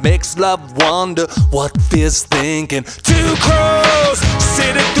sinking, and it makes love wonder what fear's thinking. 2 crows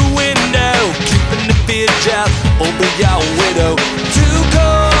sit at the window, keeping the bitch out over your widow. 2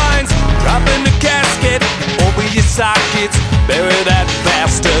 coins drop in the casket over your sockets, bury that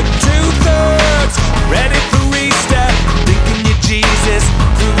bastard. 2/3 ready for restart, thinking you're Jesus,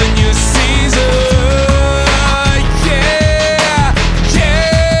 proving you're Caesar. Yeah,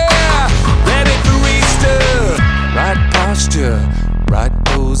 yeah, ready for restart. Right posture, right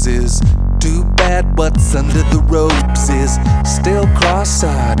poses. Too bad what's under the ropes is still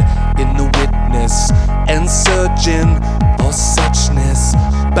cross-eyed in the witness and searching for suchness.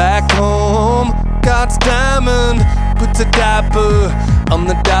 Back home, God's diamond puts a diaper on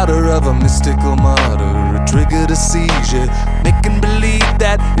the daughter of a mystical martyr. It triggered a seizure, making believe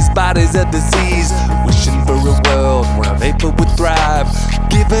that his body's a disease. Wishing for a world where a vapor would thrive,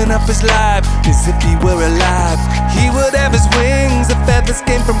 giving up his life as if he were alive. He would have his wings, the feathers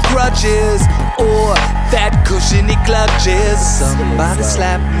came from crutches, or that cushion he clutches. Somebody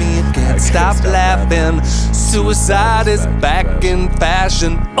slap me, I can't stop laughing. Suicide is back in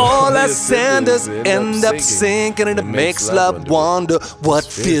fashion. All our sanders end up sinking, and it makes love wonder what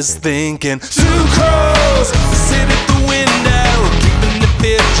fear's thinking. 2 crows sit at the window, keeping the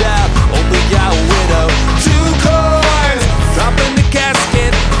bitch out over your widow. 2 coins drop in the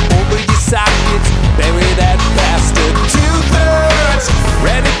casket over your sockets, bury that bastard. 2/3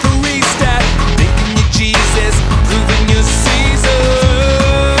 ready for restart, thinking you're Jesus, proving you're Caesar.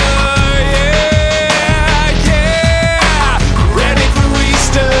 Yeah, yeah, ready for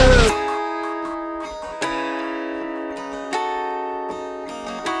restart.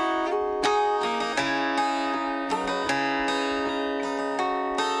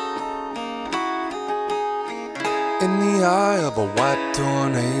 in the eye of a white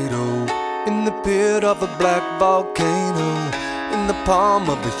tornado, in the pit of a black volcano, in the palm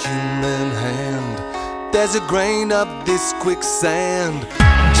of a human hand, there's a grain of this quicksand.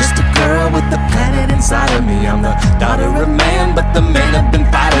 I'm just a girl with the planet inside of me. I'm the daughter of man, but the men have been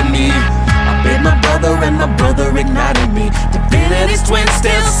fighting me. I bid my brother and my brother ignited me. Divinity's twin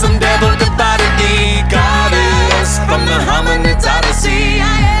still some devil divided me. Goddess from the hominids odyssey.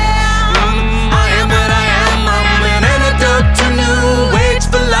 I am what I am. I'm an antidote to new age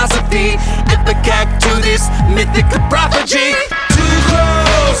philosophy. Epic act to this mythic prophecy.